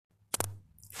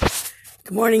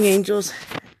Good morning, angels.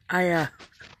 I uh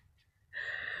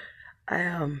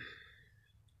I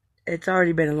it's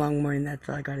already been a long morning, that's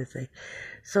all I gotta say.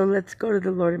 So let's go to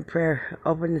the Lord in prayer.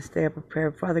 Open this day up with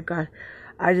prayer. Father God,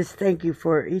 I just thank you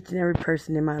for each and every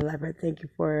person in my life. I thank you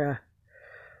for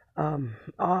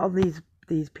all these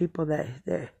people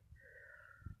that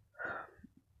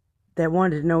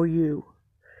want to know you.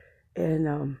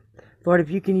 And Lord,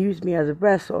 if you can use me as a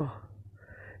vessel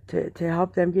to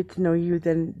help them get to know you,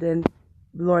 then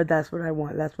Lord, that's what I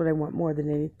want. That's what I want more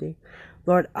than anything.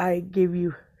 Lord, I give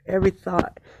you every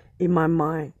thought in my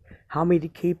mind. Help me to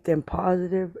keep them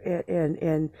positive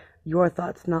and your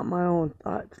thoughts, not my own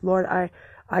thoughts. Lord,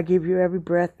 I give you every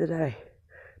breath that I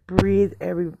breathe,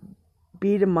 every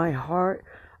beat of my heart,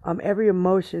 every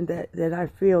emotion that I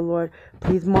feel. Lord,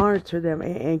 please monitor them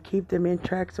and keep them in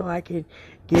track so I can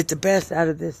get the best out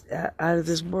of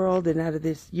this world and out of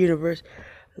this universe.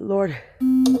 Lord,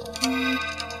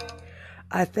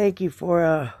 I thank you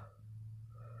for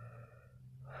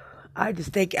I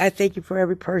thank you for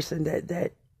every person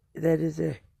that is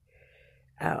a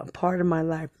part of my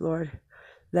life, Lord.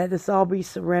 Let us all be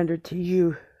surrendered to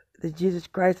you, the Jesus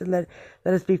Christ, and let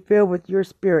us be filled with your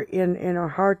spirit in our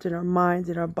hearts, in our minds,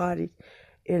 in our bodies,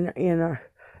 in our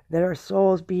that our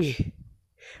souls be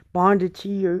bonded to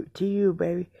you,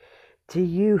 baby, to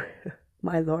you,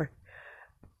 my Lord.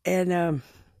 And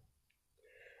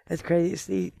it's crazy.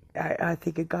 See, I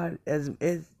think of God as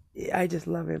I just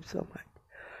love him so much.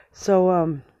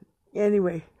 So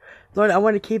anyway, Lord, I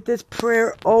want to keep this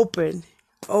prayer open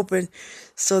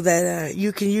so that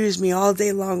you can use me all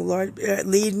day long, Lord.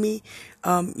 Lead me,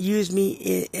 use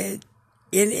me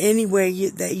in any way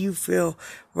that you feel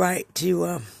right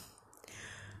to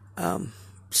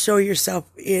show yourself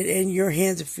in your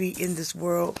hands and feet in this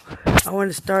world. I want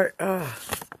to start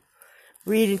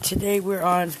reading today. We're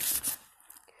on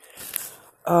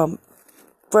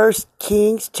 1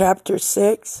 Kings chapter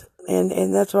 6,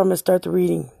 and that's where I'm going to start the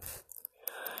reading.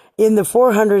 In the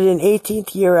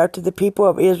 418th year after the people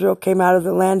of Israel came out of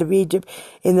the land of Egypt,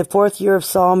 in the 4th year of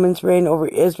Solomon's reign over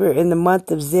Israel, in the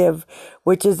month of Ziv,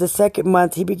 which is the 2nd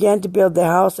month, he began to build the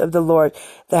house of the Lord.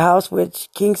 The house which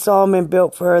King Solomon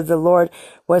built for the Lord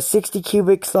was 60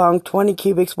 cubits long, 20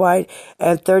 cubits wide,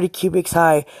 and 30 cubits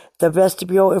high. The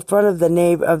vestibule in front of the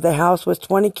nave of the house was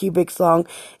 20 cubits long,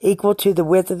 equal to the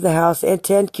width of the house, and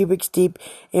 10 cubits deep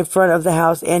in front of the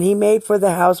house. And he made for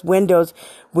the house windows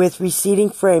with receding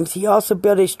frames. He also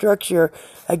built a structure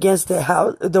against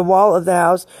the wall of the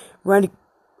house, running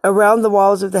around the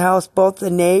walls of the house, both the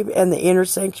nave and the inner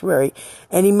sanctuary.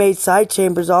 And he made side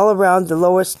chambers all around. The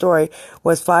lowest story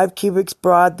was 5 cubits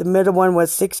broad, the middle one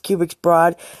was 6 cubits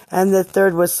broad, and the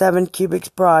third was 7 cubits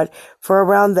broad. For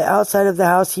around the outside of the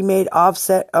house he made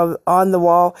offset on the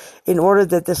wall, in order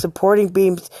that the supporting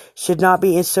beams should not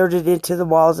be inserted into the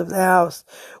walls of the house.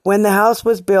 When the house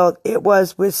was built, it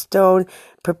was with stone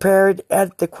prepared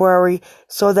at the quarry,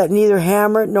 so that neither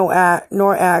hammer nor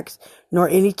axe nor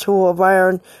any tool of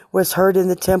iron was heard in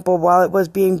the temple while it was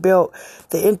being built.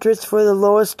 The entrance for the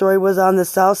lowest story was on the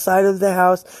south side of the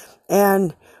house,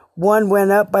 and one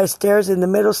went up by stairs in the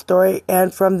middle story,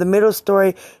 and from the middle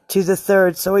story to the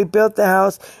third. So he built the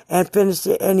house and finished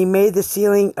it, and he made the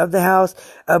ceiling of the house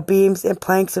of beams and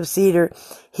planks of cedar.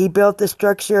 He built the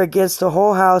structure against the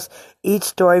whole house, each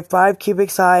story 5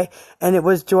 cubits high, and it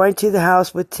was joined to the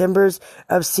house with timbers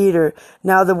of cedar.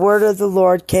 Now the word of the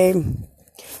Lord came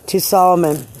to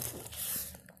Solomon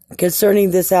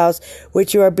concerning this house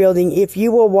which you are building. If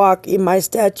you will walk in my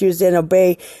statutes and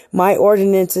obey my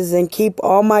ordinances and keep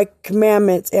all my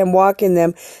commandments and walk in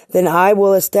them, then I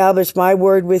will establish my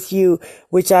word with you,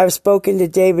 which I have spoken to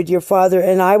David your father,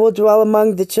 and I will dwell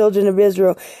among the children of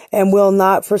Israel and will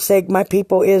not forsake my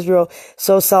people Israel.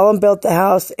 So Solomon built the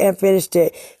house and finished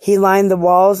it. He lined the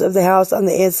walls of the house on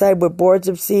the inside with boards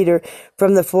of cedar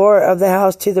from the floor of the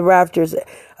house to the rafters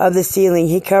of the ceiling.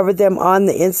 He covered them on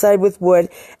the inside with wood,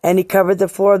 and he covered the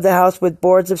floor of the house with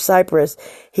boards of cypress.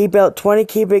 He built 20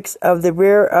 cubits of the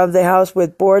rear of the house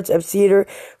with boards of cedar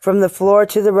from the floor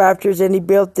to the rafters, and he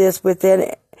built this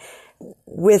within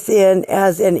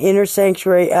as an inner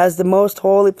sanctuary, as the most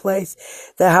holy place.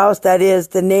 The house, that is,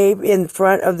 the nave in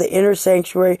front of the inner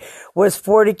sanctuary, was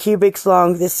 40 cubits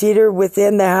long. The cedar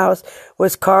within the house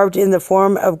was carved in the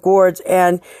form of gourds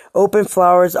and open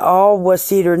flowers. All was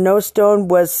cedar. No stone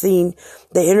was seen.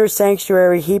 The inner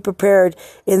sanctuary he prepared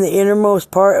in the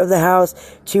innermost part of the house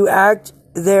to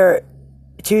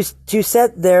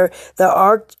set there the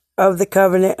ark of the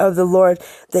covenant of the Lord.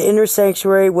 The inner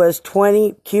sanctuary was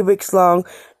 20 cubits long,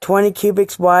 20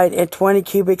 cubits wide, and 20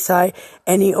 cubits high,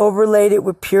 and he overlaid it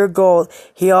with pure gold.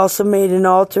 He also made an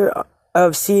altar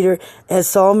of cedar, and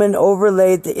Solomon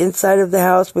overlaid the inside of the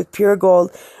house with pure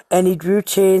gold, and he drew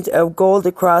chains of gold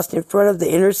across in front of the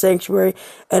inner sanctuary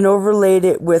and overlaid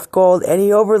it with gold, and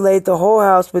he overlaid the whole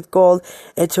house with gold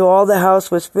until all the house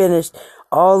was finished.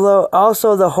 Although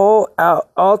also the whole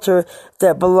altar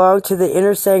that belonged to the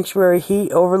inner sanctuary he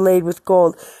overlaid with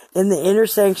gold. In the inner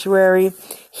sanctuary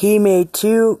he made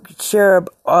 2 cherub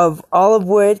of olive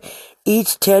wood,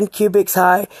 each 10 cubits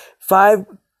high. 5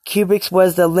 cubits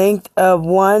was the length of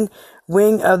one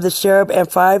wing of the cherub,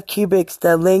 and 5 cubits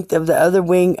the length of the other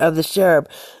wing of the cherub.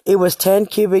 It was 10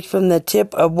 cubits from the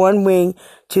tip of one wing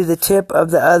to the tip of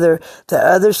the other. The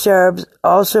other cherubs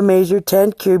also measured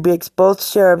 10 cubits. Both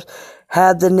cherubs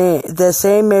had the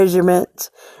same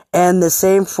measurements and the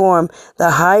same form.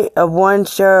 The height of one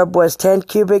cherub was 10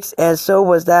 cubits, and so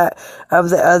was that of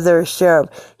the other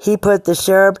cherub. He put the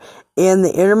cherub in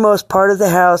the innermost part of the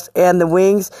house, and the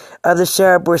wings of the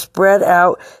cherub were spread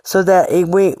out so that a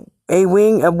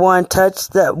wing of one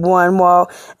touched the one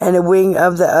wall, and a wing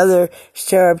of the other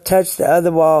cherub touched the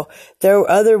other wall. Their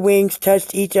other wings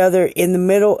touched each other in the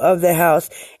middle of the house,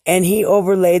 and he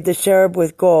overlaid the cherub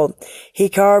with gold. He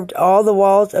carved all the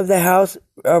walls of the house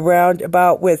around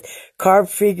about with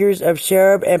carved figures of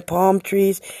cherub and palm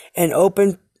trees and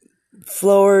open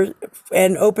flowers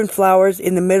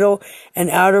in the middle and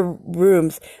outer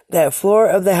rooms. The floor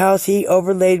of the house he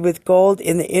overlaid with gold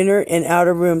in the inner and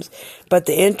outer rooms. But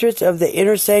the entrance of the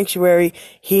inner sanctuary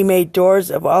he made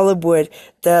doors of olive wood.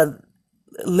 The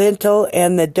lintel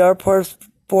and the doorposts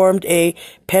formed a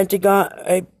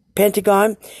pentagon.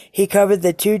 He covered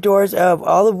the 2 doors of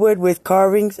olive wood with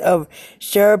carvings of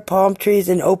cherub, palm trees,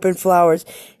 and open flowers.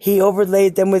 He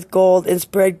overlaid them with gold and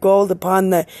spread gold upon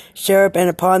the cherub and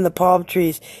upon the palm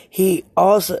trees. He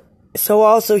also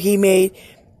he made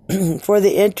for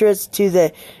the entrance to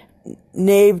the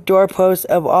nave doorposts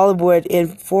of olive wood in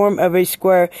form of a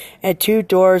square, and 2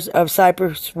 doors of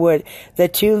cypress wood. The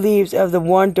 2 leaves of the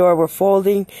one door were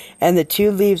folding, and the 2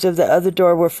 leaves of the other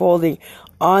door were folding.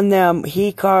 On them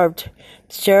he carved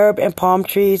cherub and palm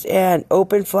trees and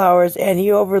open flowers, and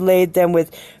he overlaid them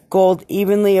with gold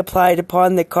evenly applied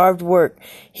upon the carved work.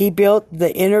 He built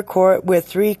the inner court with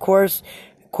 3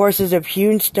 courses of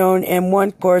hewn stone and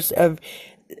 1 course of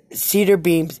cedar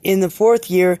beams. In the 4th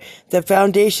year, the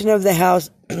foundation of the house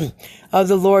of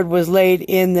the Lord was laid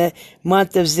in the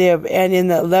month of Ziv, and in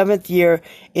the 11th year,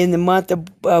 in the month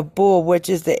of Bul, which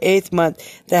is the 8th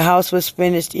month, the house was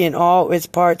finished in all its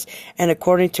parts, and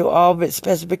according to all of its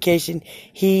specification.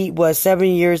 He was 7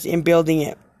 years in building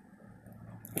it.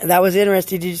 And that was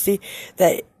interesting. Did you see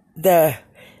that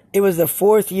it was the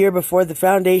 4th year before the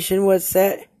foundation was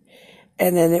set,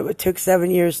 and then it took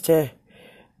 7 years to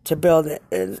build it?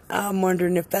 And I'm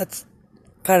wondering if that's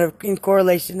kind of in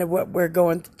correlation to what we're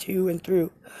going to and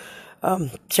through.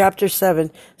 Chapter 7.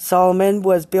 Solomon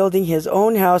was building his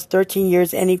own house 13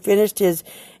 years, and he finished his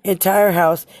entire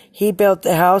house. He built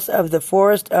the house of the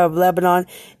forest of Lebanon.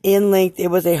 In length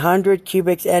it was 100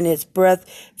 cubits, and its breadth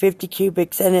 50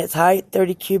 cubits, and its height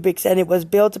 30 cubits, and it was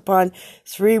built upon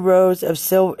 3 rows of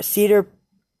cedar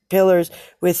pillars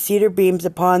with cedar beams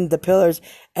upon the pillars,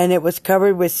 and it was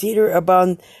covered with cedar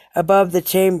above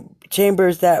the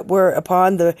chambers that were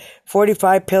upon the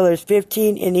 45 pillars,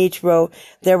 15 in each row.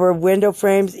 There were window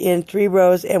frames in 3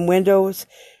 rows, and windows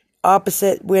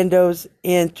opposite windows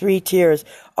in 3 tiers.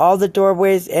 All the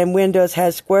doorways and windows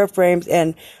had square frames,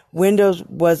 and windows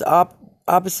was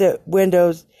opposite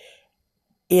windows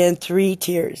in 3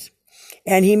 tiers.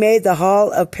 And he made the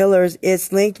hall of pillars.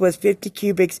 Its length was 50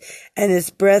 cubits, and its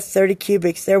breadth 30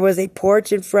 cubits. There was a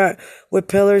porch in front with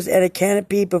pillars and a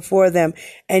canopy before them.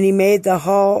 And he made the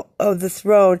hall of the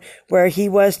throne where he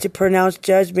was to pronounce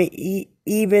judgment,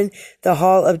 even the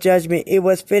hall of judgment. It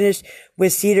was finished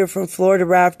with cedar from floor to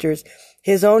rafters.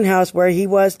 His own house, where he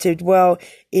was to dwell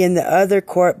in the other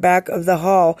court back of the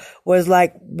hall, was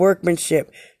like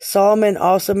workmanship. Solomon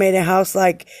also made a house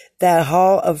like that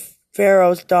hall of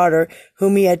Pharaoh's daughter,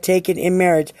 whom he had taken in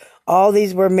marriage. All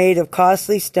these were made of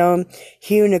costly stone,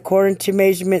 hewn according to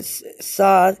measurements,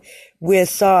 sawed with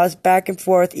saws back and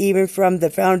forth, even from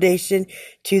the foundation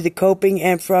to the coping,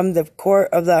 and from the court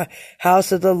of the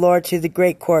house of the Lord to the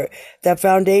great court. The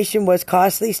foundation was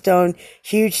costly stone,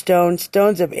 huge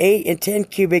stones of 8 and 10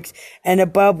 cubits, and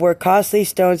above were costly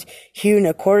stones hewn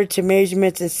according to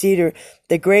measurements of cedar.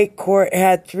 The great court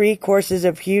had 3 courses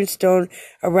of hewn stone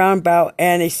around about,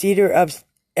 and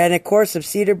a course of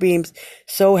cedar beams.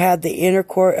 So had the inner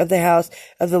court of the house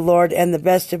of the Lord and the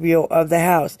vestibule of the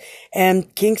house.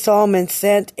 And King Solomon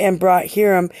sent and brought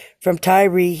Hiram from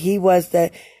Tyre. He was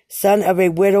the son of a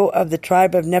widow of the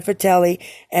tribe of Naphtali,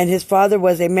 and his father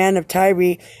was a man of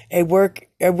Tyre, a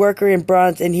worker in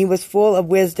bronze, and he was full of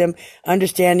wisdom,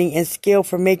 understanding, and skill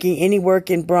for making any work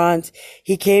in bronze.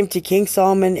 He came to King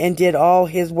Solomon and did all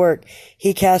his work.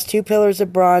 He cast 2 pillars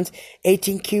of bronze.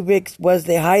 18 cubits was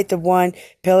the height of one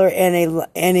pillar, and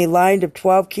a line of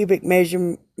 12 cubit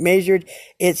measured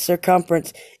its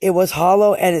circumference. It was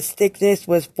hollow, and its thickness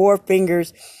was 4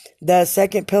 fingers. The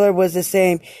second pillar was the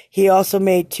same. He also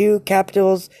made 2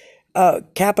 capitals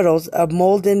of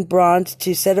molten bronze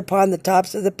to set upon the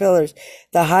tops of the pillars.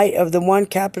 The height of the one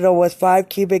capital was 5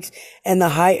 cubits, and the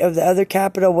height of the other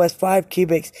capital was 5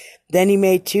 cubits. Then he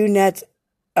made 2 nets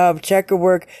of checker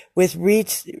work with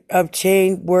wreaths of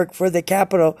chain work for the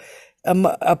capital.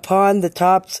 Upon the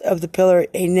tops of the pillar,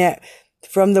 a net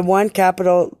from the one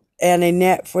capital and a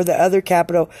net for the other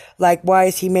capital.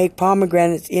 Likewise, he made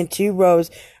pomegranates in 2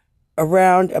 rows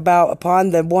around about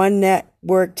upon the one net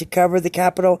work to cover the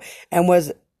capital, and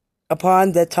was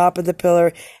upon the top of the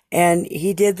pillar. And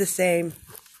he did the same.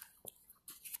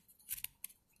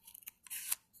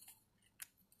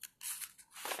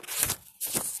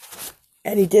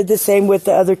 And he did the same with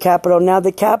the other capital. Now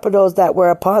the capitals that were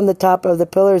upon the top of the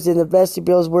pillars in the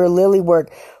vestibules were lily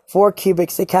work, 4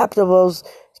 cubits. The capitals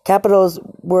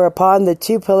were upon the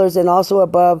 2 pillars and also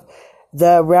above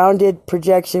the rounded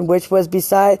projection which was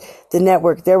beside the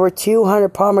network. There were 200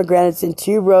 pomegranates in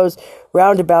 2 rows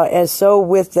round about, and so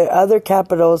with the other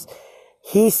capitals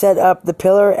he set up the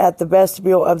pillar at the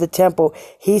vestibule of the temple.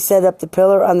 He set up the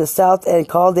pillar on the south and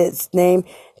called its name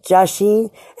Jashin,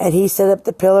 and he set up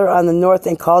the pillar on the north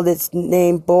and called its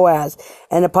name Boaz.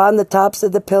 And upon the tops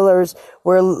of the pillars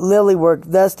were lily work.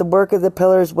 Thus the work of the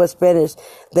pillars was finished.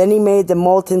 Then he made the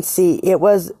molten sea. It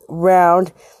was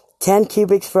round, 10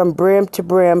 cubits from brim to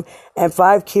brim, and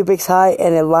 5 cubits high,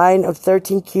 and a line of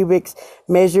 13 cubits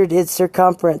measured its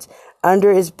circumference.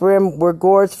 Under its brim were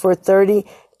gourds for 30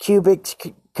 cubits,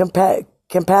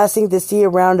 compassing the sea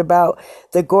around about.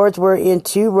 The gourds were in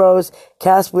 2 rows,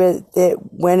 cast with it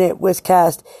when it was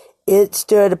cast. It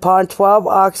stood upon 12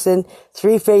 oxen,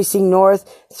 3 facing north,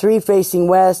 3 facing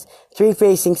west, 3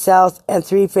 facing south, and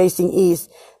 3 facing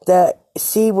east. The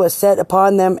sea was set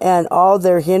upon them, and all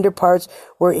their hinder parts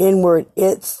were inward.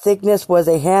 Its thickness was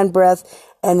a handbreadth,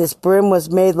 and its brim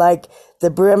was made like the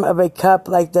brim of a cup,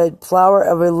 like the flower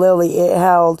of a lily. It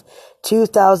held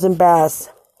 2,000 baths.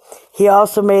 He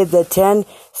also made the 10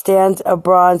 stands of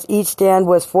bronze. Each stand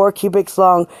was 4 cubits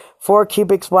long, 4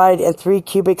 cubits wide, and 3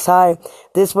 cubits high.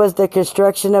 This was the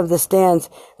construction of the stands.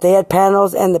 They had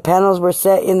panels, and the panels were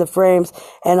set in the frames,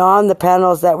 and on the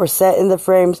panels that were set in the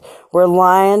frames were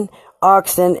lion,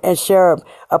 oxen, and cherub.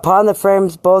 Upon the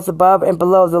frames, both above and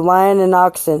below the lion and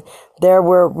oxen, there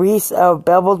were wreaths of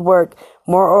beveled work.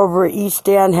 Moreover, each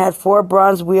stand had 4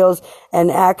 bronze wheels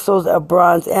and axles of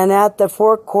bronze, and at the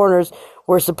 4 corners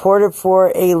were supported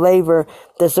for a laver.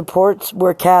 The supports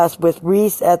were cast with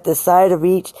wreaths at the side of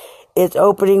each. Its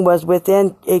opening was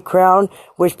within a crown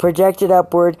which projected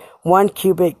upward 1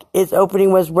 cubit. Its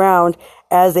opening was round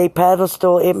as a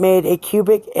pedestal. It made a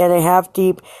cubit and a half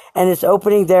deep, and its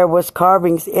opening there was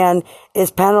carvings, and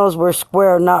its panels were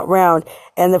square, not round,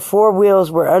 and the 4 wheels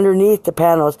were underneath the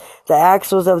panels. The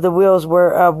axles of the wheels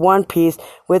were of one piece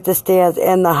with the stands,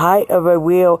 and the height of a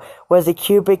wheel was a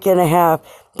cubit and a half.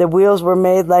 The wheels were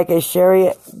made like a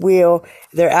chariot wheel.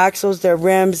 Their axles, their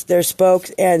rims, their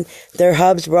spokes, and their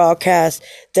hubs were all cast.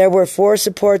 There were 4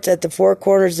 supports at the 4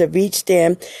 corners of each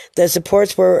stand. The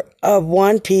supports were of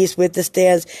one piece with the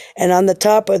stands, and on the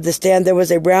top of the stand there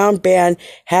was a round band,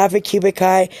 half a cubit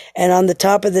high, and on the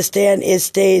top of the stand its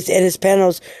stays and its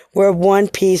panels were of one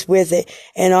piece with it,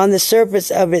 and on the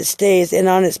surface of its stays and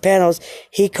on its panels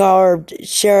he carved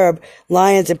cherub,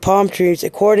 lions, and palm trees,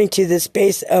 according to the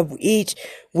space of each,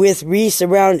 with wreaths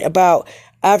around about.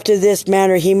 After this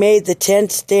manner he made the 10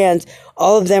 stands.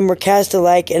 All of them were cast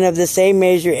alike and of the same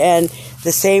measure and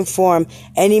the same form.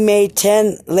 And he made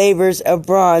 10 lavers of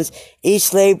bronze.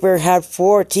 Each laver had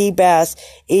 40 baths.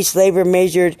 Each laver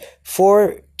measured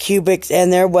 4 cubits,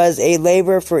 and there was a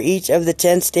laver for each of the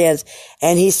 10 stands.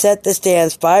 And he set the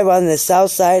stands, 5 on the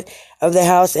south side of the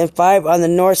house and 5 on the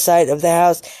north side of the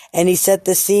house. And he set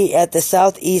the sea at the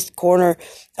southeast corner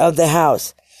of the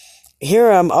house.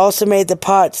 Hiram also made the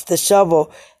pots, the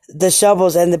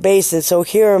shovels, and the basins. So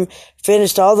Hiram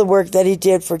finished all the work that he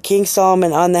did for King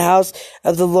Solomon on the house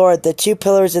of the Lord, the 2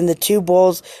 pillars and the 2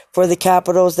 bowls for the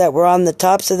capitals that were on the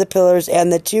tops of the pillars,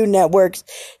 and the 2 networks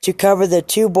to cover the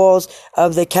 2 bowls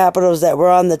of the capitals that were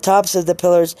on the tops of the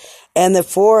pillars, and the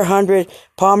 400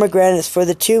 pomegranates for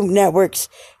the 2 networks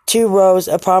 2 rows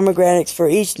of pomegranates for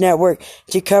each network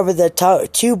to cover the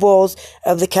 2 bowls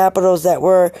of the capitals that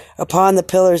were upon the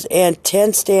pillars, and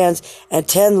 10 stands and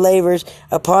 10 lavers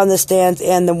upon the stands,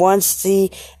 and the 1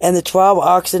 sea and the 12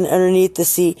 oxen underneath the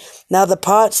sea. Now the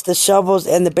pots, the shovels,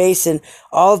 and the basin,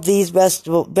 all these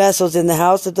vessels in the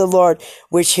house of the Lord,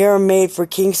 which Hiram made for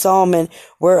King Solomon,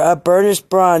 were of burnished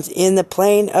bronze. In the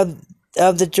plain of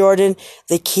the Jordan,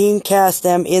 the king cast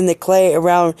them in the clay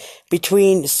around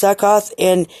between Succoth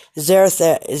and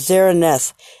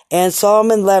Zareneth. And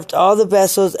Solomon left all the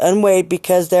vessels unweighed,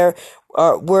 because there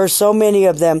were so many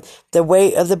of them. The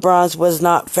weight of the bronze was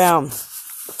not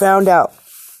found out.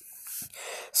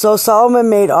 So Solomon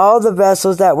made all the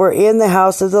vessels that were in the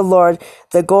house of the Lord,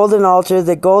 the golden altar,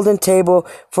 the golden table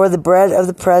for the bread of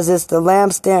the presence, the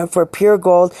lampstand for pure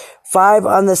gold, 5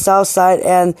 on the south side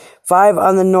and 5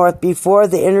 on the north, before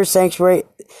the inner sanctuary,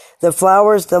 the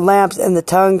flowers, the lamps, and the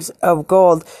tongues of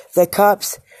gold, the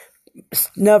cups,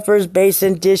 snuffers,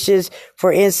 basin, dishes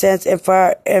for incense, and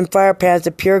fire pans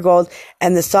of pure gold,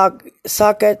 and the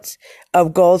sockets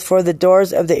of gold for the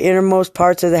doors of the innermost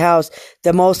parts of the house,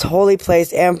 the most holy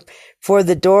place, and for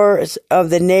the doors of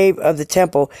the nave of the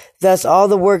temple. Thus all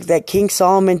the work that King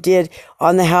Solomon did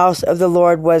on the house of the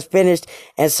Lord was finished,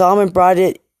 and Solomon brought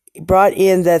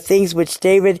in the things which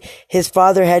David his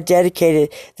father had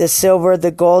dedicated, the silver,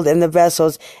 the gold, and the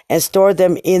vessels, and stored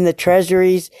them in the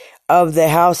treasuries of the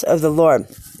house of the Lord.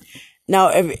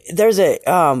 Now, there's a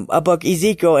book,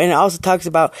 Ezekiel, and it also talks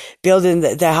about building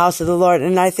the house of the Lord.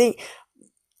 And I think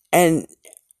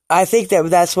that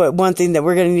that's one thing that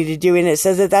we're going to need to do. And it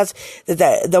says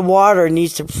that the water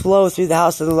needs to flow through the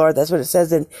house of the Lord. That's what it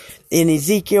says in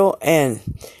Ezekiel. And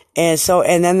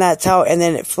then that's how, and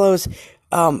then it flows,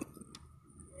 and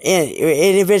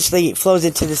it eventually flows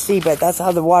into the sea, but that's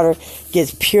how the water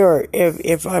gets pure,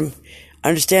 if I'm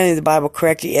understanding the Bible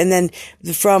correctly. And then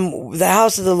from the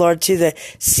house of the Lord to the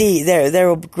sea, there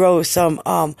will grow some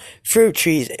fruit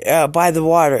trees by the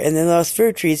water. And then those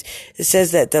fruit trees, it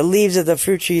says that the leaves of the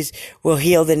fruit trees will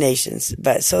heal the nations.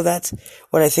 So that's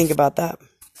what I think about that.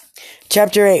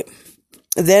 Chapter 8.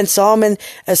 Then Solomon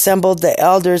assembled the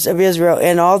elders of Israel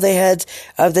and all the heads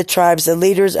of the tribes, the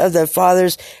leaders of the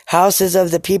fathers' houses of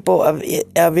the people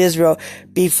of Israel,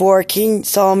 before King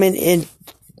Solomon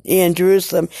in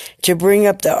Jerusalem, to bring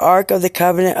up the ark of the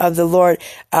covenant of the Lord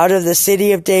out of the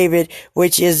city of David,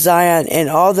 which is Zion. And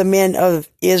all the men of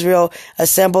Israel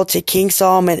assembled to King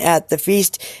Solomon at the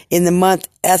feast in the month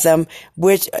Etham,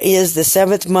 which is the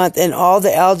 7th month. And all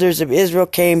the elders of Israel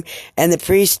came, and the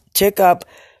priests took up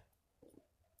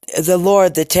the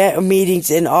Lord, the tent of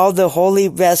meetings, and all the holy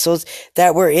vessels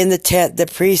that were in the tent. The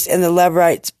priests and the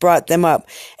Levites brought them up.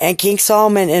 And King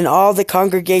Solomon and all the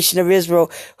congregation of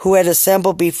Israel who had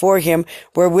assembled before him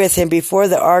were with him before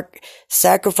the ark,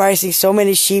 sacrificing so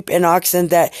many sheep and oxen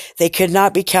that they could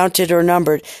not be counted or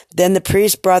numbered. Then the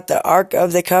priests brought the ark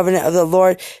of the covenant of the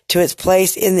Lord to its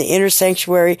place in the inner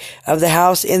sanctuary of the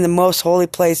house in the most holy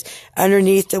place,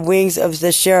 underneath the wings of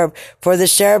the cherub. For the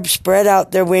cherub spread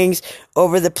out their wings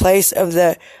over the place of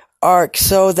the ark,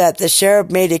 so that the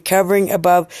cherub made a covering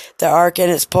above the ark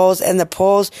and its poles, and the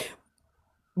poles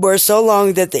were so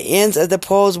long that the ends of the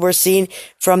poles were seen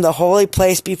from the holy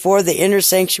place before the inner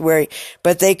sanctuary,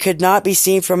 but they could not be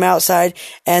seen from outside,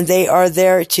 and they are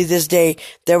there to this day.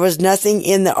 There was nothing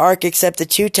in the ark except the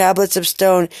 2 tablets of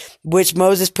stone which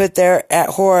Moses put there at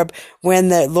Horeb, when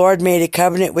the Lord made a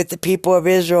covenant with the people of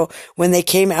Israel when they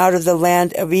came out of the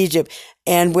land of Egypt.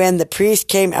 And when the priest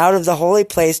came out of the holy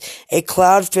place, a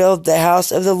cloud filled the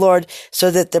house of the Lord,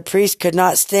 so that the priest could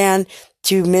not stand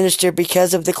to minister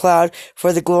because of the cloud,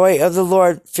 for the glory of the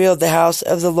Lord filled the house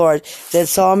of the Lord. Then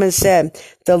Solomon said,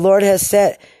 the Lord has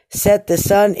set the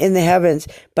sun in the heavens,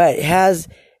 but has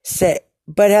said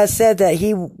that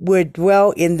he would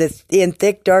dwell in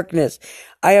thick darkness.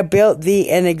 I have built thee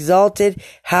an exalted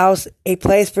house, a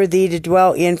place for thee to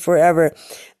dwell in forever.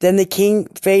 Then the king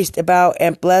faced about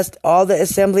and blessed all the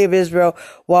assembly of Israel,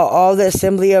 while all the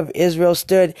assembly of Israel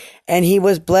stood. And he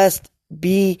was blessed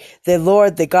be the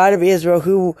Lord, the God of Israel,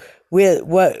 who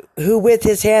with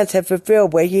his hands have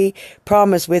fulfilled what he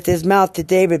promised with his mouth to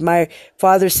David my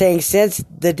father, saying, since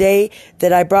the day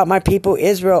that I brought my people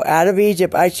Israel out of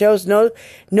Egypt, I chose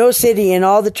no city in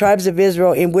all the tribes of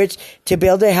Israel in which to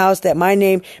build a house that my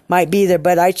name might be there,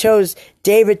 but I chose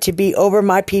David to be over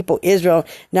my people Israel.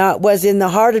 Now it was in the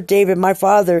heart of David my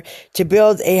father to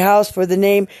build a house for the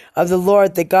name of the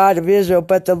Lord, the God of Israel.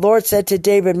 But the Lord said to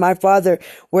David my father,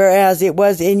 whereas it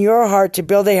was in your heart to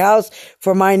build a house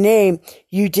for my name,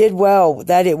 you did well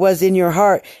that it was in your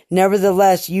heart.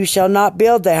 Nevertheless, you shall not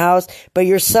build the house, but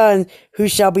your son, who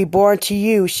shall be born to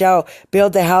you shall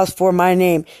build the house for my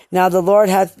name. Now the Lord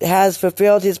has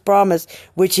fulfilled his promise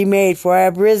which he made, for I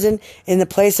have risen in the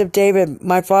place of David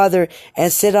my father,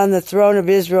 and sit on the throne of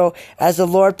Israel, as the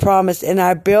Lord promised. And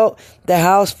I built the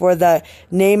house for the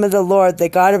name of the Lord, the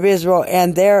God of Israel,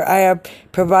 and there I have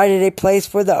provided a place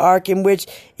for the ark, in which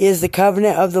is the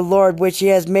covenant of the Lord, which he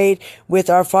has made with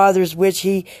our fathers, which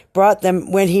he brought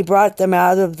them when he brought them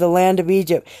out of the land of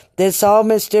Egypt. Then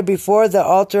Solomon stood before the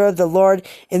altar of the Lord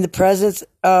in the presence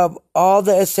of all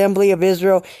the assembly of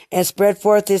Israel, and spread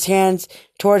forth his hands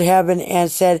toward heaven, and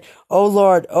said, O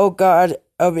Lord, O God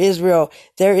of Israel,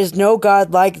 there is no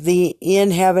God like thee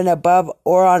in heaven above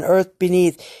or on earth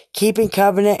beneath, keeping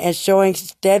covenant and showing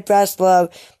steadfast love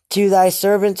to thy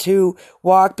servants who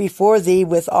walk before thee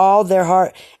with all their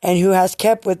heart, and who hast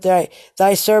kept with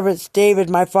thy servants David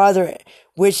my father,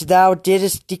 which thou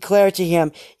didst declare to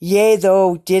him. Yea,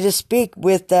 thou didst speak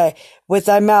with thy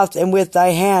mouth, and with thy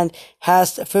hand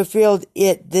hast fulfilled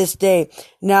it this day.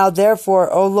 Now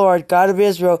therefore, O Lord, God of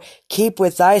Israel, keep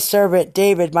with thy servant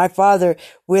David my father,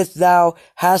 which thou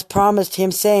hast promised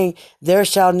him, saying, There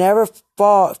shall never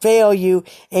fail you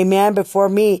a man before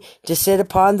me to sit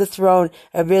upon the throne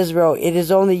of Israel. It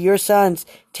is only your sons.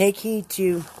 Take heed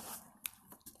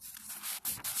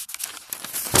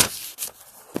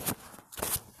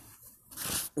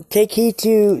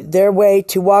to their way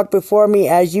to walk before me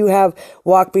as you have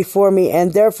walked before me.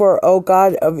 And therefore, O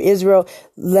God of Israel,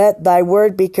 let thy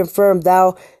word be confirmed,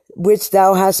 which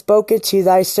thou hast spoken to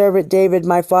thy servant David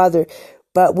my father.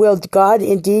 But will God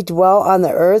indeed dwell on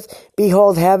the earth?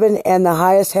 Behold, heaven and the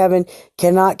highest heaven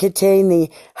cannot contain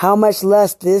thee. How much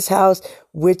less this house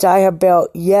which I have built?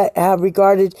 Yet have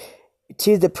regarded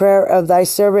to the prayer of thy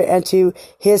servant and to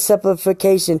his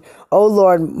supplication. O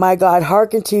Lord, my God,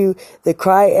 hearken to the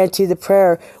cry and to the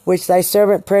prayer which thy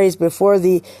servant prays before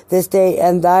thee this day,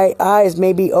 and thy eyes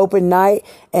may be open night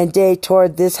and day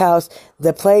toward this house,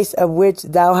 the place of which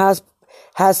thou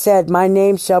hast said, my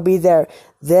name shall be there.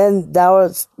 Then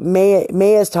thou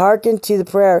mayest hearken to the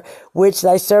prayer which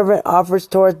thy servant offers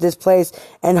toward this place,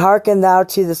 and hearken thou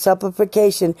to the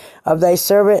supplication of thy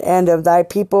servant and of thy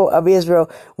people of Israel,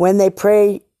 when they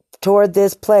pray toward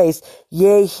this place.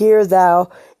 Yea, hear thou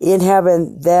in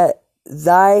heaven that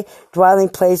thy dwelling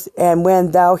place, and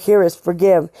when thou hearest,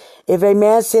 forgive. If a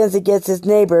man sins against his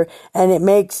neighbor, and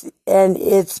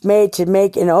it's made to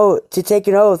make an oath, to take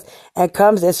an oath, and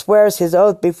comes and swears his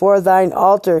oath before thine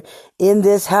altar in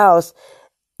this house,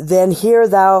 then hear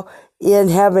thou in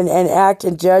heaven, and act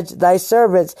and judge thy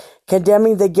servants,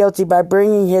 condemning the guilty by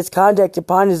bringing his conduct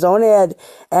upon his own head,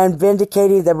 and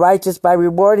vindicating the righteous by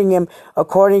rewarding him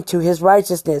according to his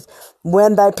righteousness.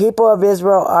 When thy people of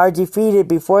Israel are defeated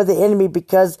before the enemy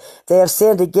because they have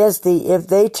sinned against thee, if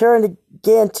they turn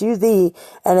again to thee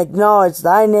and acknowledge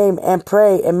thy name and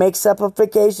pray and make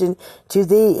supplication to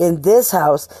thee in this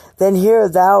house, then hear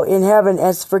thou in heaven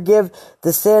and forgive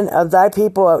the sin of thy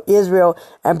people of Israel,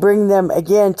 and bring them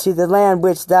again to the land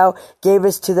which thou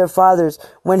gavest to their fathers.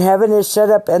 When heaven is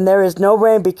shut up and there is no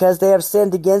rain because they have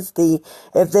sinned against thee,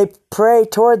 if they pray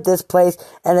toward this place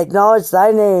and acknowledge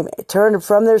thy name, turn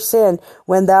from their sin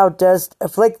when thou dost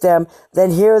afflict them,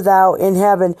 then hear thou in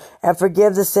heaven and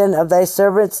forgive the sin of thy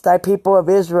servants, thy people of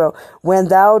Israel, when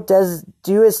thou dost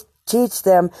teach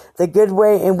them the good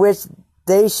way in which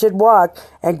they should walk,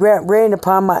 and grant rain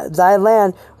upon thy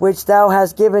land, which thou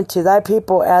hast given to thy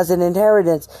people as an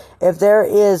inheritance. If there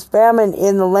is famine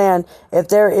in the land, if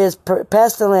there is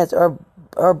pestilence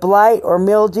or blight or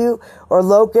mildew or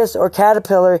locust or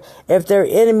caterpillar, if their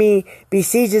enemy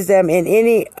besieges them in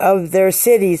any of their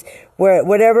cities, where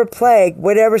whatever plague,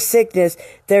 whatever sickness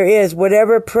there is,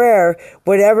 whatever prayer,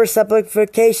 whatever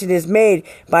supplication is made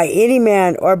by any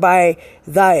man or by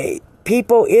thy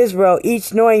people Israel,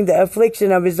 each knowing the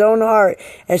affliction of his own heart,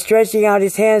 and stretching out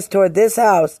his hands toward this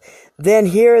house, then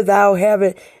hear thou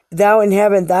in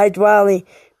heaven thy dwelling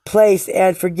place,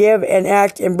 and forgive and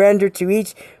act and render to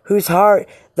each whose heart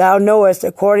thou knowest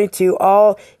according to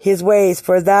all his ways.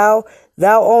 For thou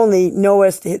only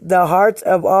knowest the hearts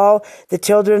of all the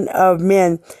children of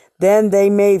men. Then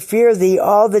they may fear thee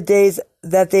all the days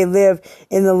that they live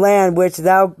in the land which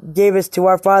thou gavest to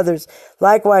our fathers.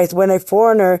 Likewise, when a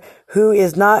foreigner who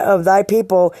is not of thy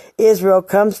people Israel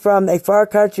comes from a far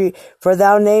country for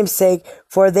thy name's sake,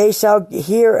 for they shall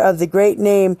hear of the great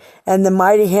name and the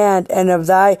mighty hand and of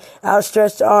thy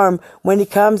outstretched arm, when he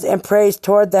comes and prays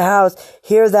toward the house,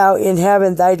 hear thou in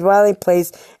heaven thy dwelling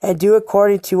place, and do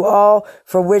according to all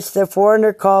for which the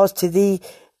foreigner calls to thee,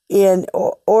 in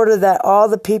order that all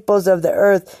the peoples of the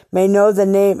earth may know the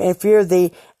name and fear thee,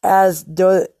 as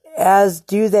do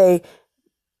they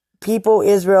people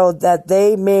Israel, that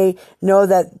they may know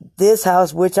that this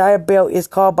house which I have built is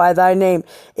called by thy name.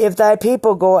 If thy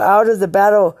people go out to the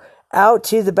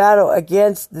battle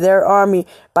against their army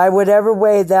by whatever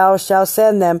way thou shalt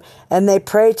send them, and they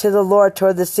pray to the Lord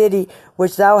toward the city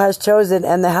which thou hast chosen,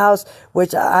 and the house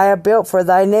which I have built for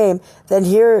thy name, then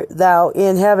hear thou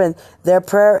in heaven their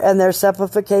prayer and their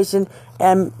supplication,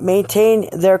 and maintain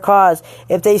their cause.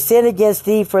 If they sin against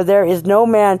thee, for there is no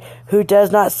man who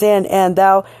does not sin, and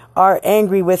thou art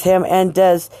angry with him, and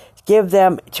does give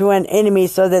them to an enemy,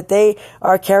 so that they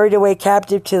are carried away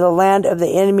captive to the land of the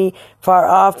enemy, far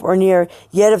off or near.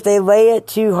 Yet if they lay it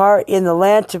to heart in the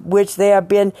land to which they have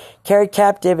been carried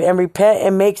captive, and repent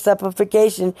and make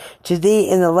supplication to thee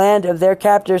in the land of their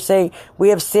captors, saying, we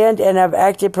have sinned and have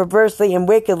acted perversely and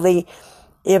wickedly,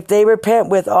 if they repent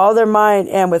with all their mind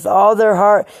and with all their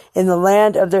heart in the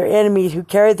land of their enemies who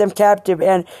carried them captive,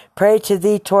 and pray to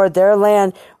thee toward their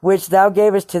land which thou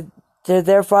gavest to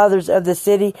their fathers, of the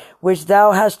city which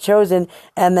thou hast chosen,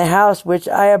 and the house which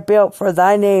I have built for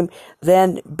thy name,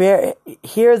 then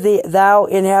hear thou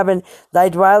in heaven thy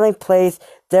dwelling place,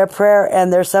 their prayer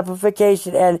and their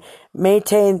supplication, and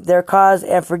maintain their cause,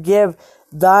 and forgive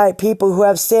thy people who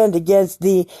have sinned against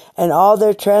thee, and all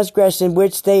their transgression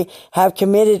which they have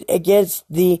committed against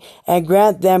thee, and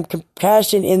grant them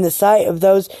compassion in the sight of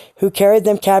those who carried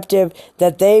them captive,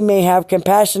 that they may have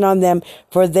compassion on them,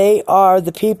 for they are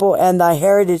the people and thy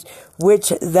heritage, which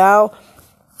thou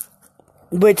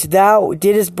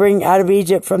didst bring out of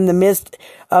Egypt from the midst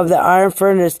of the iron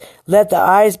furnace. Let the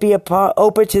eyes be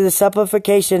open to the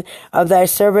supplication of thy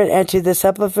servant, and to the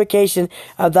supplication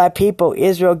of thy people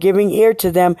Israel, giving ear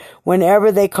to them whenever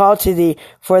they call to thee.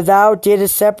 For thou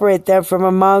didst separate them from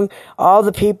among all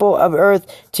the people of earth,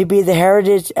 to be the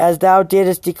heritage, as thou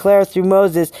didst declare through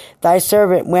Moses thy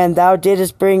servant, when thou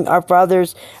didst bring our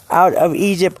fathers out of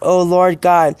Egypt, O Lord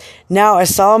God. Now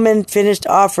as Solomon finished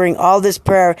offering all this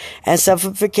prayer and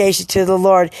supplication to the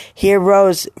Lord, he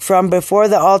arose from before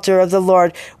the altar of the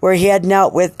Lord, where he had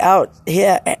knelt with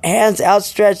hands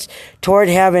outstretched toward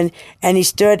heaven, and he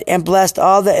stood and blessed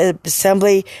all the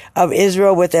assembly of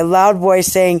Israel with a loud voice,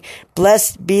 saying,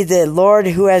 Blessed be the Lord,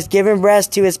 who has given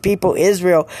rest to his people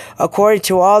Israel, according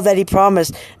to all that he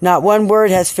promised. Not one word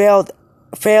has failed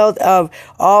of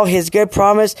all his good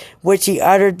promise, which he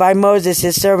uttered by Moses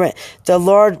his servant. The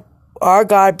Lord our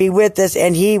God be with us,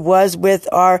 and he was with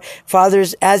our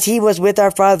fathers, as he was with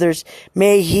our fathers.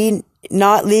 May he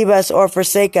not leave us or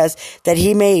forsake us, that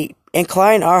he may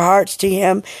incline our hearts to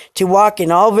him, to walk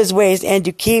in all of his ways, and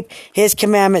to keep his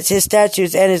commandments, his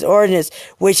statutes, and his ordinance,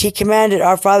 which he commanded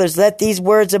our fathers. Let these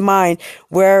words of mine,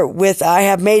 wherewith I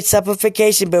have made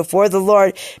supplication before the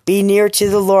Lord, be near to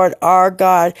the Lord our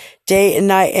God day and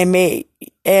night,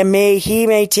 and may he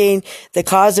maintain the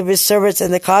cause of his servants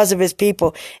and the cause of his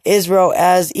people Israel,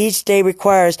 as each day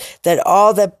requires, that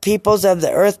all the peoples of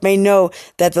the earth may know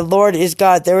that the Lord is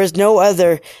God. There is no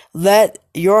other. Let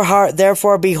your heart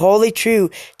therefore be wholly true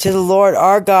to the Lord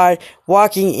our God,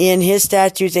 walking in his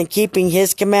statutes and keeping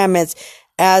his commandments,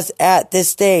 as at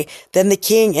this day. Then the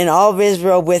king and all of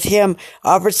Israel with him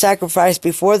offered sacrifice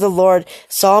before the Lord.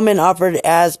 Solomon offered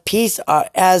as peace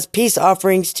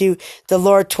offerings to the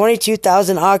Lord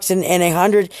 22,000 oxen and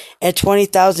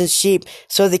 120,000 sheep.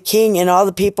 So the king and all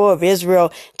the people of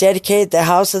Israel dedicated the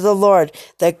house of the Lord.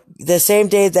 The same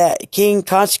day that king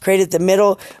consecrated the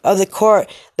middle of the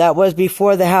court that was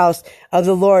before the house of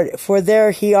the Lord. For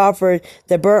there he offered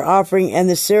the burnt offering and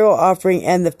the cereal offering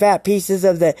and the fat pieces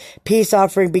of the peace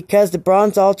offering, because the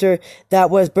bronze altar that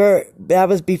was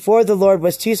before the Lord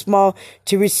was too small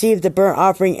to receive the burnt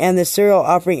offering and the cereal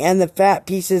offering and the fat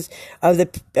pieces of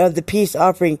the peace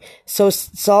offering. So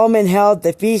Solomon held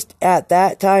the feast at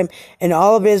that time, and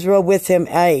all of Israel with him,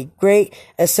 a great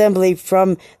assembly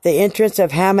from the entrance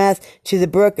of Hamath to the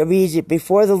brook of Egypt,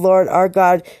 before the Lord our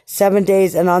God 7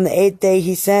 days. And on the 8th day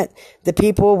he sent the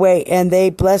people away, and they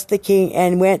blessed the king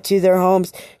and went to their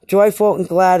homes, joyful and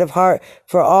glad of heart,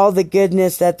 for all the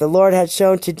goodness that the Lord had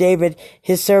shown to David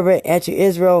his servant, and to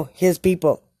Israel his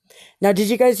people. Now, did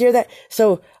you guys hear that?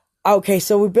 So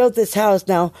we built this house.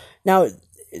 Now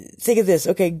think of this.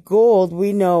 Okay, gold,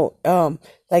 we know,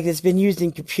 like it's been used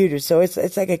in computers, so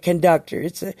it's like a conductor.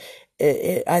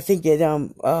 I think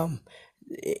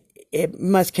it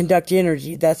must conduct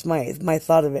energy. That's my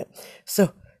thought of it.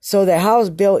 So the house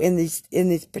built in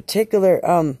these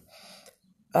particular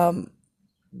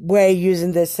way,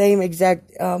 using the same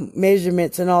exact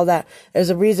measurements and all that. There's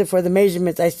a reason for the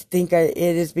measurements. I think it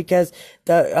is because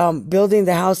the building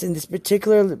the house in this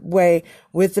particular way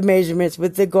with the measurements,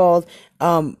 with the gold,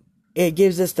 it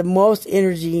gives us the most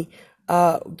energy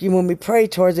when we pray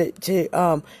towards it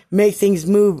to make things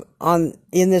move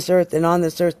in this earth and on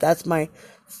this earth. That's my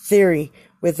theory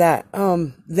with that.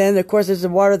 Then of course there's the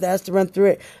water that has to run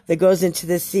through it that goes into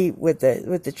the sea with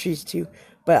the trees too.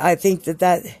 But I think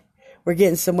that we're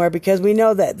getting somewhere, because we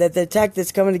know that the attack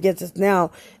that's coming against us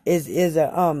now is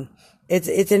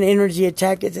it's an energy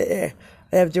attack. They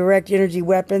have direct energy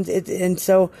weapons. And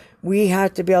so we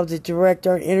have to be able to direct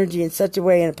our energy in such a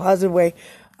way, in a positive way.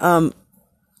 And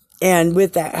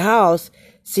with that house,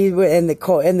 see, and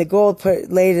the gold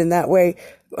laid in that way,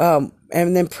 and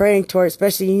then praying toward,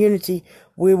 especially in unity,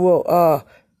 we will,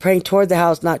 praying toward the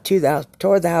house, not to the house,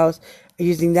 toward the house,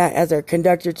 using that as our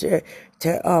conductor to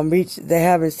reach the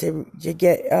heavens, to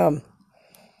get,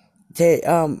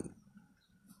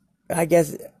 I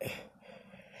guess,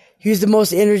 use the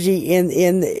most energy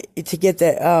to get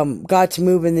the, God to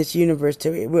move in this universe.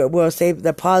 We'll say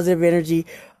the positive energy,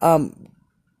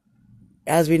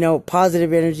 as we know,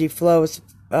 positive energy flows,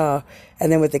 and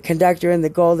then with the conductor and the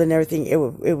gold and everything, it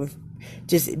would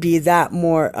just be that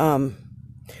more,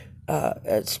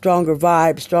 stronger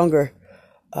vibe, stronger,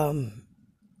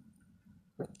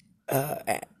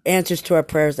 answers to our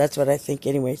prayers. That's what I think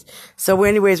anyways. So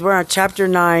anyways, we're on chapter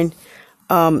 9,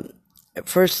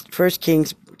 First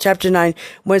Kings. Chapter 9,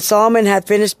 when Solomon had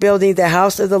finished building the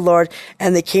house of the Lord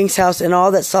and the king's house and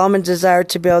all that Solomon desired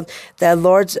to build, the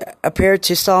Lord appeared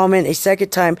to Solomon a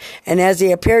second time, and as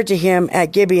he appeared to him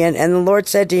at Gibeon, and the Lord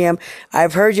said to him, I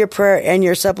have heard your prayer and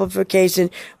your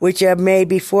supplication which you have made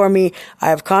before me. I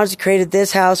have consecrated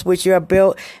this house which you have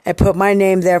built and put my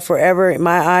name there forever.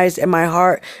 My eyes and my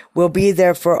heart will be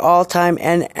there for all time.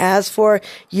 And as for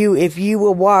you, if you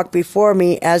will walk before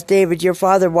me as David your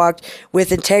father walked,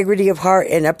 with integrity of heart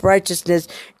and uprightness,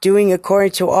 doing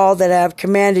according to all that I have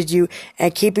commanded you,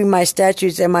 and keeping my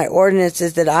statutes and my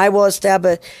ordinances, then I will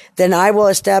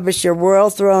establish your royal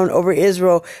throne over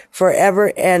Israel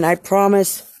forever. And I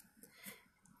promise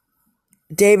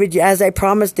David, as I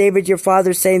promised David your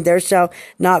father, saying, there shall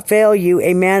not fail you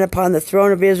a man upon the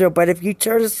throne of Israel. But if you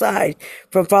turn aside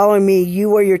from following me,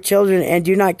 you or your children, and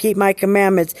do not keep my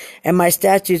commandments and my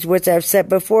statutes which I have set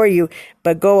before you,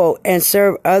 but go and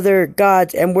serve other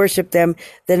gods and worship them,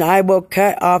 then I will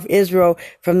cut off Israel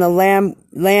from the land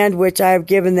which I have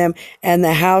given them, and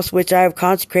the house which I have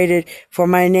consecrated for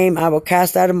my name I will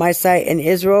cast out of my sight, and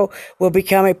Israel will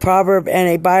become a proverb and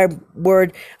a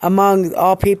byword among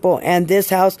all people, and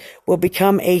this house will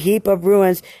become a heap of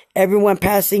ruins. Everyone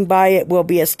passing by it will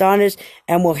be astonished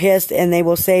and will hiss, and they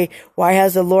will say, why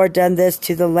has the Lord done this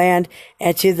to the land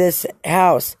and to this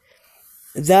house?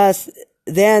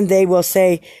 Then they will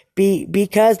say,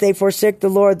 because they forsook the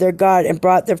Lord their God and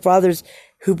brought their fathers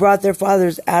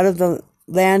out of the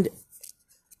land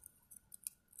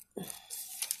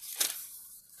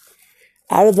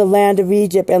of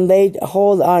Egypt, and laid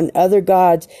hold on other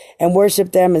gods and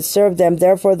worshipped them and served them.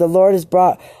 Therefore the Lord has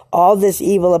brought all this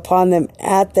evil upon them.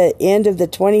 At the end of the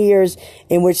 20 years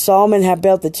in which Solomon had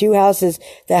built the two houses,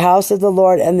 the house of the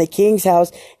Lord and the king's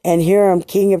house, and Hiram,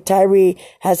 king of Tyre,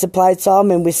 had supplied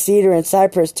Solomon with cedar and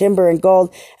cypress, timber and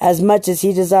gold, as much as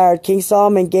he desired. King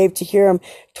Solomon gave to Hiram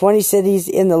 20 cities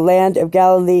in the land of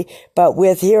Galilee, but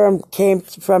with Hiram came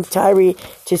from Tyre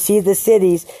to see the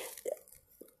cities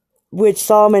which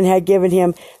Solomon had given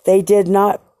him. They did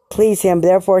not please him.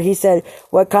 Therefore he said,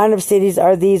 what kind of cities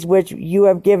are these which you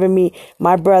have given me,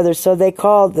 my brother? So they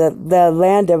called the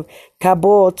land of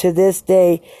Kabul to this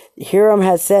day. Hiram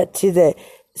had sent to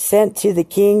the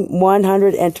king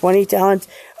 120 talents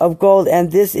of gold,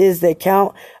 and this is the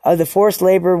account of the forced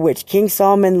labor which King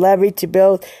Solomon levied to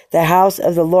build the house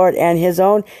of the Lord, and his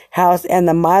own house, and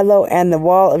the Milo, and the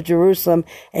wall of Jerusalem,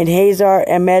 and Hazar,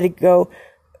 and Megiddo,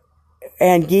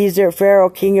 and Gezer. Pharaoh,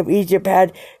 king of Egypt,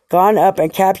 had gone up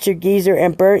and captured Gezer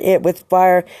and burnt it with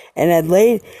fire, and had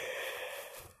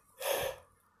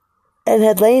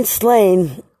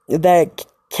slain the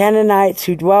Canaanites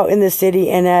who dwelt in the city,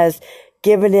 and has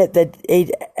given it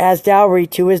as dowry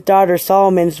to his daughter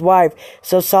Solomon's wife.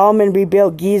 So Solomon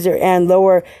rebuilt Gezer and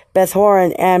Lower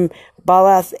Bethhoron and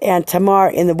Baalath and Tamar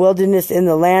in the wilderness in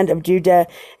the land of Judah,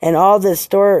 and all the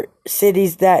store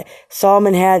cities that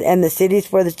Solomon had, and the cities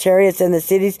for the chariots, and the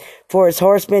cities for his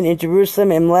horsemen in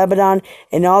Jerusalem and Lebanon,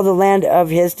 and all the land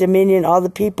of his dominion, all the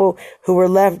people who were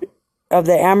left of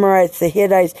the Amorites, the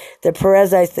Hittites, the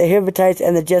Perizzites, the Hivitites,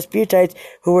 and the Jebusites,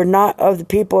 who were not of the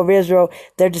people of Israel,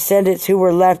 their descendants who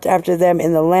were left after them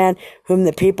in the land, whom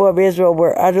the people of Israel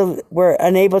were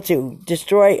unable to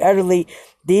destroy utterly.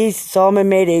 These Solomon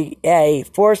made a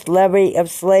forced levy of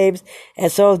slaves,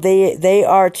 and so they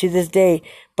are to this day.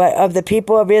 But of the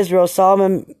people of Israel,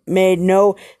 Solomon made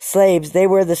no slaves. They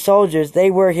were the soldiers.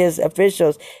 They were his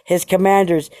officials, his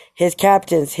commanders, his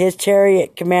captains, his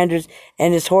chariot commanders,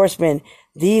 and his horsemen.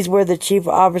 These were the chief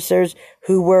officers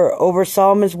who were over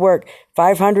Solomon's work,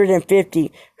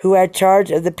 550, who had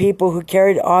charge of the people who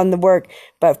carried on the work.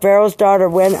 But Pharaoh's daughter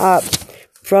went up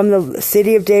from the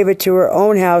city of David to her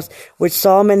own house, which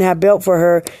Solomon had built for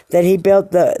her, that he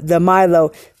built the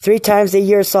Milo. 3 times a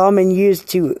year Solomon used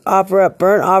to offer up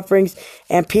burnt offerings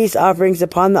and peace offerings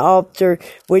upon the altar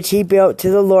which he built to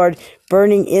the Lord,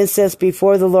 burning incense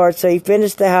before the Lord. So he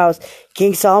finished the house.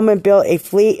 King Solomon built a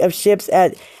fleet of ships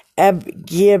at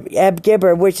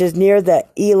Abgibber, which is near the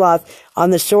Eloth,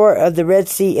 on the shore of the Red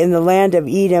Sea in the land of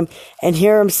Edom. And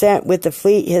Hiram sent with the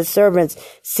fleet his servants,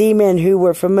 seamen who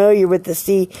were familiar with the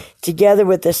sea, together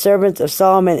with the servants of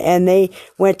Solomon. And they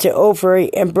went to Ophir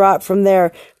and brought from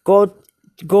there gold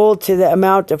to the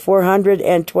amount of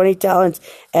 420 talents,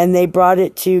 and they brought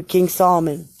it to King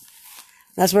Solomon.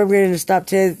 That's where we're going to stop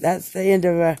today. That's the end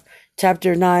of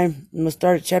chapter 9. And we'll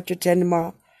start at chapter 10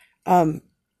 tomorrow.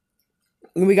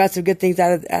 We got some good things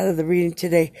out of the reading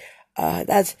today.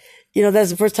 That's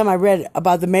the first time I read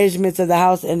about the measurements of the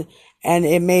house, and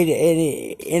it made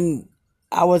it, and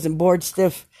I wasn't bored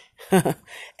stiff.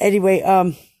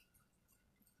 Anyway,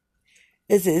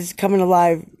 this is coming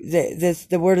alive.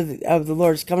 The word of the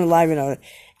Lord is coming alive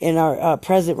in our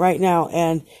present right now,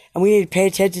 and we need to pay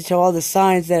attention to all the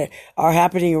signs that are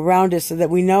happening around us, so that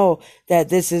we know that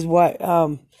this is what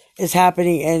is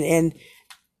happening,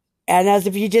 and as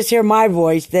if you just hear my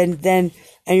voice, then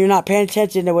and you're not paying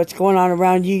attention to what's going on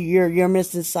around you, you're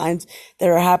missing signs that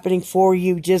are happening for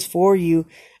you, just for you,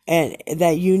 and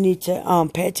that you need to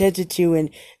pay attention to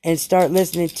and start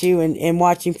listening to and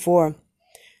watching for.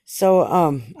 So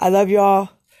I love you all,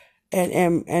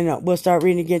 and we'll start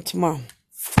reading again tomorrow.